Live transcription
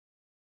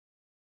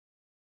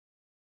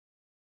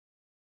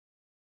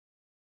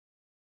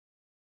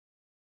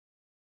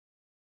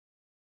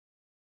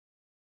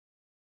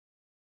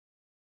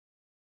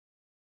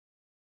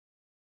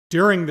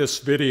During this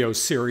video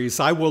series,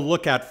 I will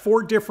look at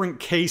 4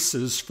 different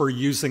cases for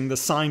using the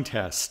sign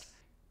test.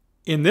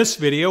 In this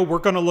video, we're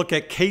going to look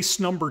at case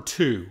number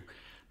 2.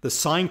 The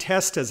sign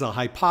test as a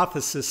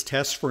hypothesis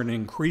test for an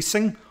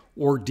increasing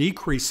or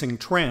decreasing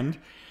trend.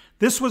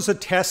 This was a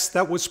test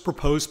that was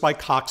proposed by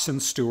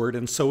Cox-Stuart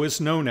and so is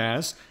known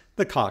as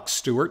the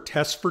Cox-Stuart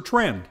test for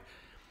trend.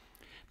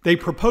 They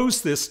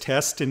proposed this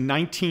test in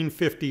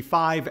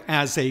 1955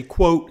 as a,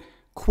 quote,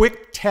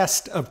 quick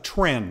test of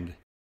trend.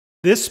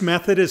 This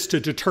method is to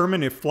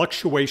determine if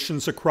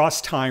fluctuations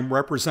across time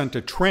represent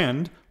a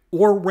trend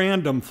or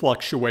random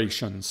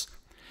fluctuations.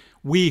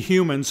 We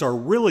humans are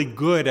really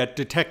good at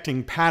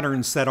detecting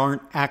patterns that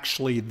aren't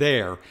actually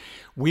there.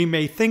 We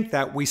may think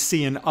that we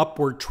see an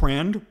upward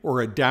trend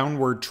or a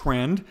downward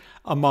trend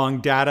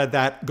among data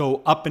that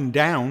go up and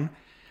down,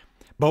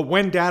 but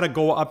when data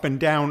go up and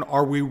down,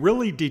 are we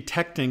really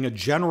detecting a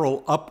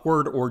general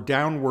upward or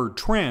downward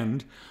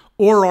trend,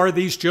 or are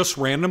these just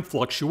random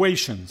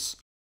fluctuations?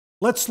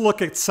 Let's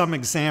look at some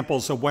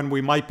examples of when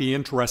we might be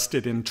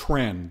interested in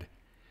trend.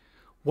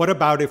 What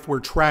about if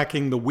we're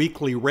tracking the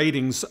weekly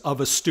ratings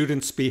of a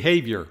student's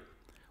behavior,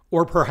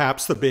 or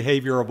perhaps the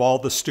behavior of all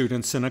the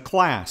students in a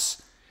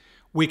class?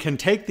 We can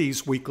take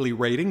these weekly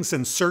ratings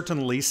and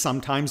certainly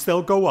sometimes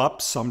they'll go up,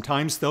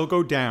 sometimes they'll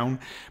go down,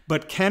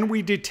 but can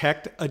we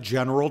detect a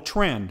general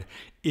trend?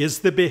 Is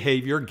the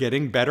behavior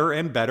getting better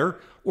and better,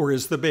 or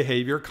is the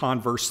behavior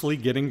conversely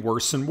getting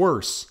worse and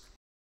worse?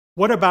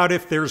 What about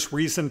if there's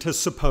reason to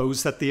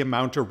suppose that the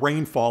amount of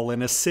rainfall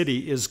in a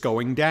city is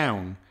going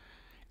down?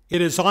 It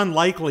is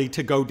unlikely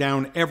to go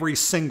down every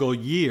single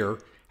year.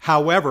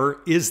 However,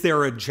 is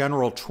there a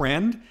general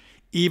trend?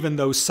 Even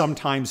though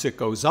sometimes it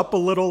goes up a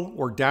little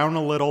or down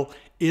a little,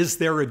 is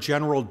there a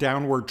general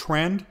downward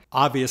trend?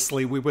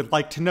 Obviously, we would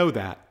like to know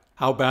that.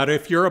 How about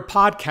if you're a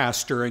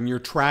podcaster and you're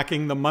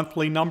tracking the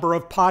monthly number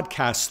of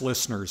podcast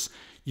listeners?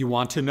 You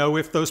want to know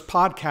if those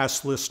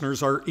podcast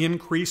listeners are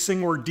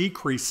increasing or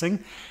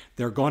decreasing.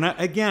 They're going to,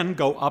 again,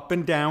 go up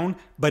and down,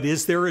 but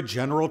is there a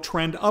general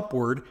trend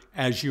upward,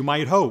 as you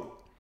might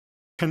hope?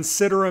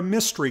 Consider a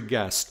mystery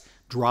guest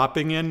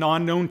dropping in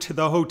unknown to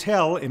the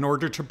hotel in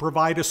order to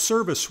provide a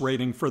service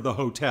rating for the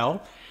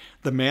hotel.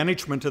 The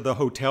management of the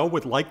hotel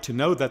would like to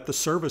know that the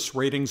service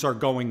ratings are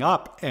going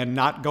up and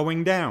not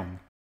going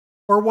down.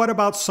 Or what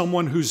about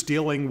someone who's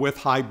dealing with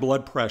high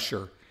blood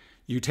pressure?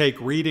 You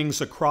take readings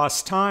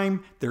across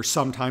time, they're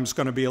sometimes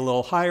going to be a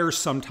little higher,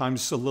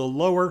 sometimes a little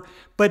lower,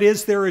 but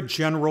is there a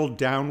general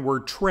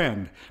downward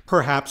trend?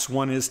 Perhaps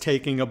one is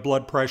taking a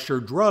blood pressure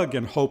drug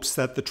in hopes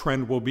that the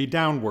trend will be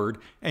downward,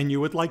 and you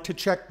would like to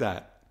check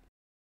that.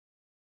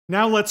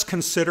 Now let's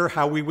consider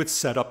how we would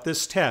set up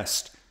this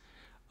test.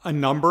 A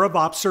number of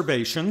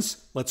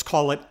observations, let's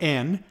call it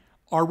n,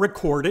 are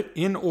recorded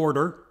in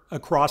order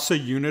across a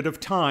unit of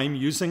time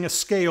using a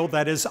scale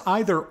that is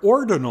either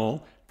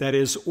ordinal, that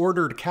is,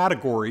 ordered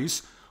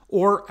categories,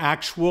 or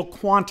actual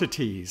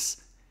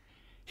quantities.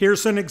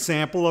 Here's an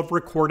example of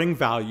recording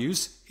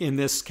values, in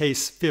this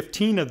case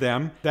 15 of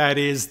them. That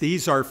is,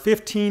 these are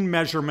 15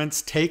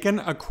 measurements taken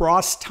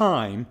across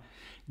time,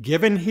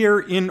 given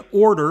here in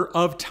order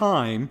of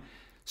time,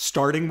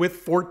 starting with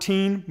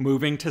 14,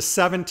 moving to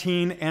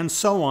 17, and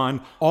so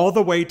on, all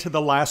the way to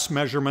the last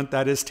measurement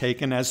that is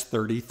taken as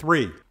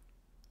 33.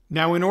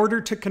 Now, in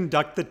order to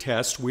conduct the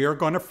test, we are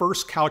going to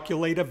first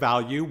calculate a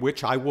value,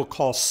 which I will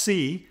call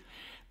C.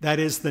 That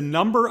is the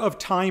number of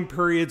time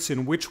periods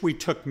in which we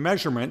took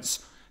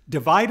measurements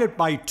divided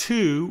by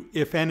 2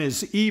 if n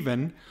is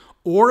even,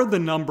 or the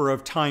number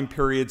of time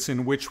periods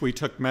in which we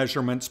took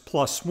measurements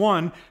plus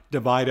 1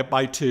 divided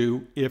by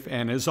 2 if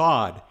n is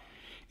odd.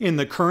 In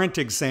the current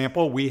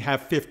example, we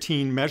have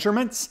 15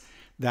 measurements.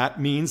 That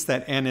means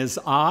that n is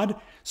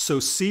odd, so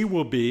C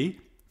will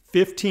be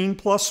 15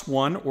 plus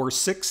 1, or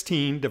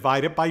 16,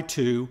 divided by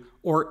 2,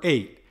 or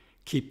 8.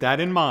 Keep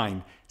that in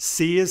mind.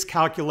 C is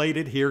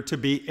calculated here to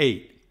be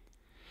 8.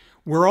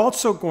 We're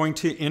also going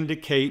to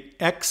indicate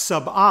x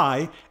sub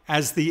I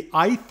as the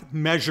ith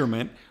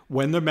measurement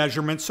when the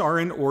measurements are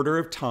in order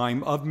of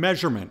time of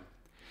measurement.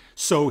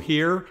 So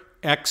here,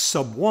 x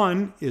sub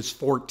 1 is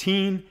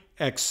 14,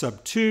 x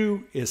sub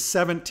 2 is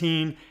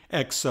 17,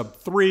 x sub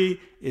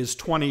 3 is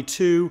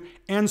 22,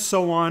 and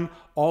so on,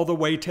 all the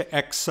way to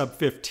x sub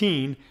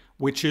 15,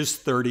 which is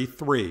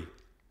 33.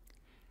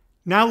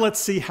 Now let's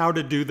see how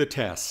to do the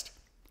test.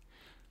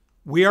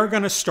 We are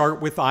going to start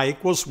with I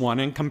equals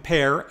 1 and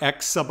compare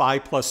x sub I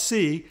plus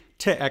c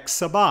to x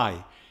sub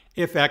I.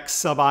 If x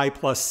sub I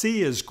plus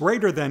c is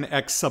greater than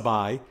x sub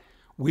I,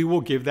 we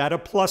will give that a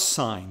plus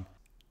sign.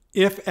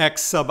 If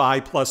x sub I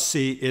plus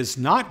c is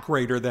not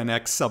greater than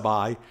x sub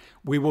I,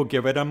 we will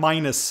give it a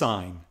minus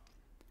sign.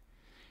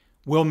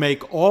 We'll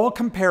make all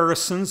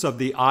comparisons of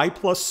the I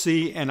plus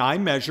c and I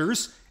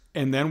measures,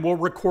 and then we'll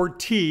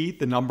record t,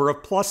 the number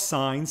of plus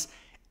signs,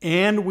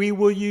 and we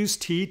will use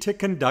t to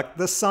conduct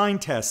the sign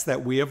test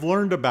that we have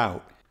learned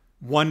about.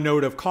 One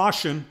note of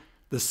caution,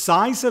 the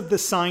size of the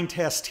sign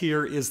test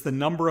here is the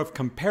number of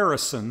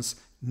comparisons,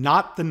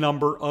 not the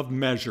number of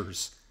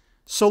measures.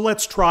 So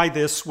let's try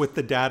this with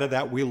the data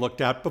that we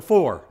looked at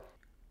before.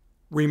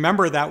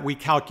 Remember that we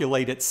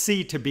calculated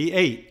c to be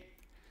 8.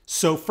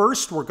 So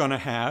first we're going to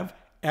have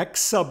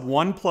x sub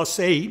 1 plus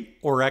 8,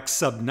 or x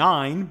sub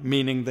 9,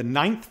 meaning the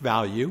ninth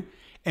value,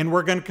 and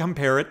we're going to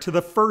compare it to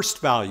the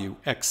first value,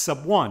 x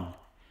sub 1.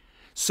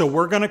 So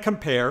we're going to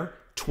compare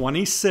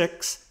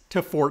 26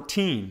 to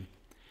 14.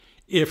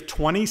 If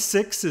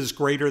 26 is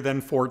greater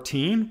than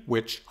 14,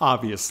 which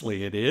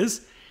obviously it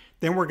is,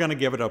 then we're going to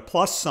give it a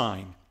plus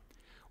sign.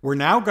 We're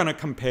now going to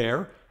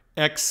compare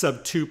x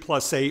sub 2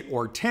 plus 8,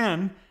 or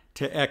 10,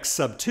 to x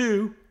sub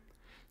 2.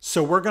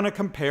 So we're going to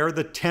compare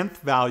the 10th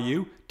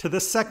value to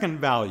the second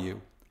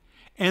value,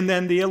 and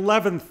then the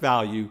 11th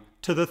value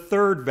to the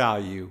third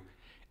value,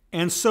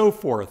 and so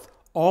forth,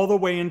 all the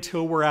way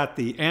until we're at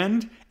the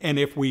end. And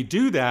if we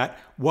do that,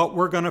 what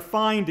we're going to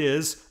find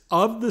is,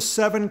 of the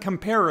 7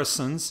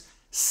 comparisons,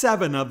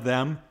 7 of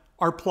them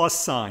are plus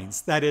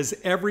signs. That is,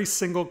 every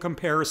single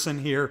comparison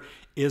here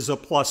is a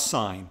plus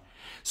sign.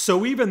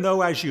 So even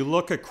though as you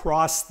look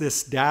across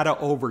this data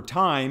over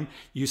time,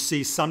 you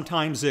see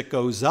sometimes it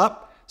goes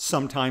up,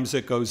 sometimes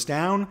it goes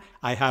down.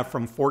 I have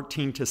from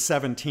 14 to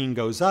 17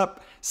 goes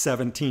up,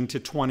 17 to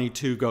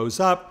 22 goes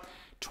up,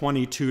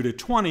 22 to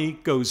 20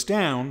 goes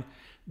down.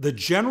 The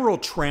general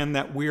trend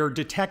that we are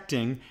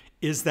detecting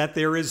is that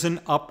there is an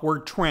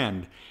upward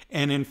trend.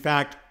 And in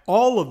fact,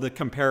 all of the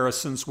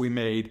comparisons we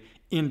made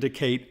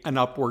indicate an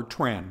upward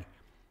trend.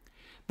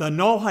 The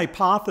null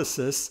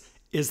hypothesis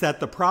is that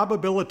the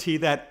probability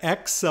that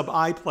x sub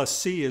I plus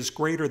c is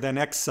greater than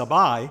x sub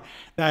I,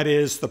 that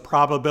is, the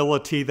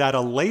probability that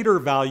a later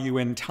value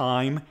in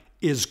time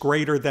is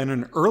greater than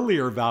an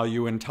earlier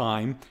value in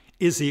time,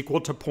 is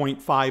equal to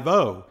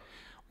 0.50.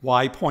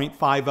 Why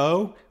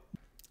 0.50?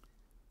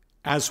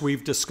 As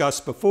we've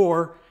discussed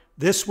before,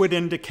 this would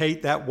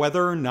indicate that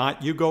whether or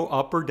not you go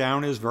up or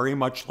down is very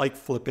much like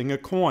flipping a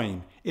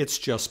coin. It's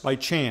just by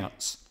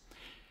chance.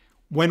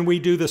 When we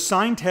do the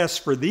sign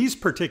test for these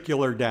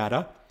particular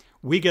data,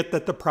 we get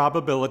that the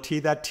probability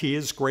that t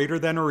is greater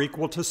than or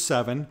equal to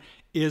 7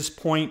 is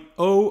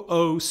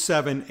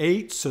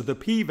 0.0078, so the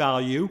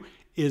p-value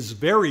is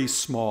very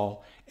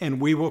small,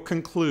 and we will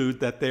conclude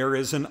that there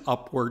is an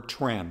upward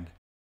trend.